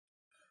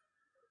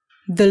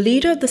The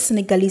leader of the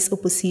Senegalese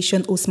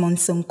opposition, Ousmane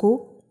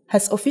Sonko,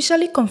 has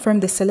officially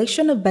confirmed the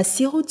selection of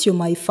Bassirou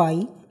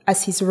Diomaye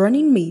as his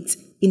running mate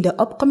in the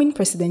upcoming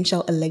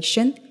presidential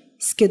election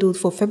scheduled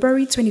for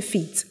February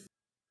 25th.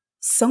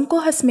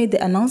 Sonko has made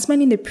the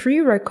announcement in a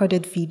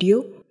pre-recorded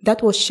video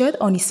that was shared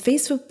on his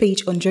Facebook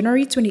page on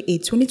January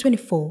 28,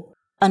 2024,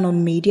 and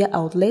on media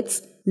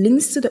outlets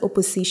linked to the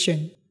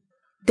opposition.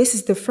 This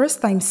is the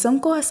first time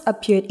Sonko has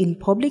appeared in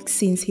public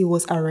since he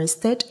was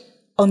arrested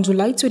on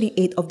July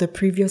 28 of the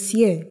previous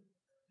year.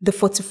 The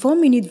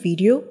 44-minute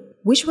video,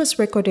 which was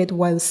recorded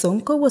while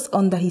Sonko was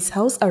under his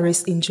house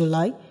arrest in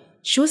July,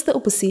 shows the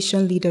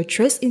opposition leader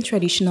dressed in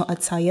traditional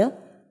attire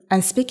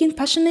and speaking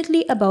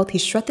passionately about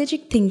his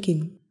strategic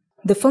thinking.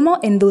 The formal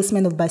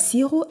endorsement of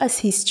Bassirou as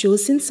his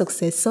chosen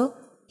successor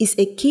is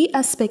a key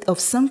aspect of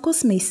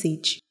Sonko's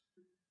message.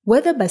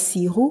 Whether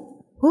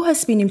Bassirou, who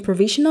has been in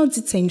provisional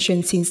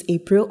detention since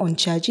April on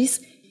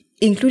charges,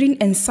 including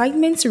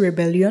incitement to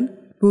rebellion,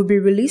 will be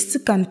released to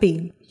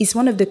campaign, is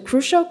one of the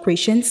crucial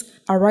questions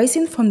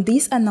arising from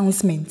these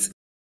announcements.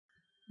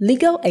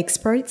 Legal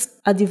experts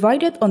are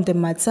divided on the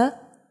matter,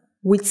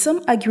 with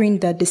some arguing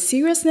that the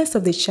seriousness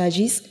of the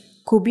charges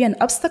could be an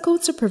obstacle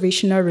to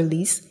provisional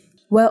release,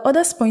 while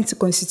others point to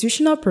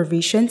constitutional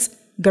provisions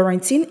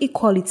guaranteeing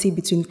equality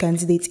between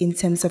candidates in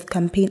terms of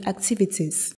campaign activities.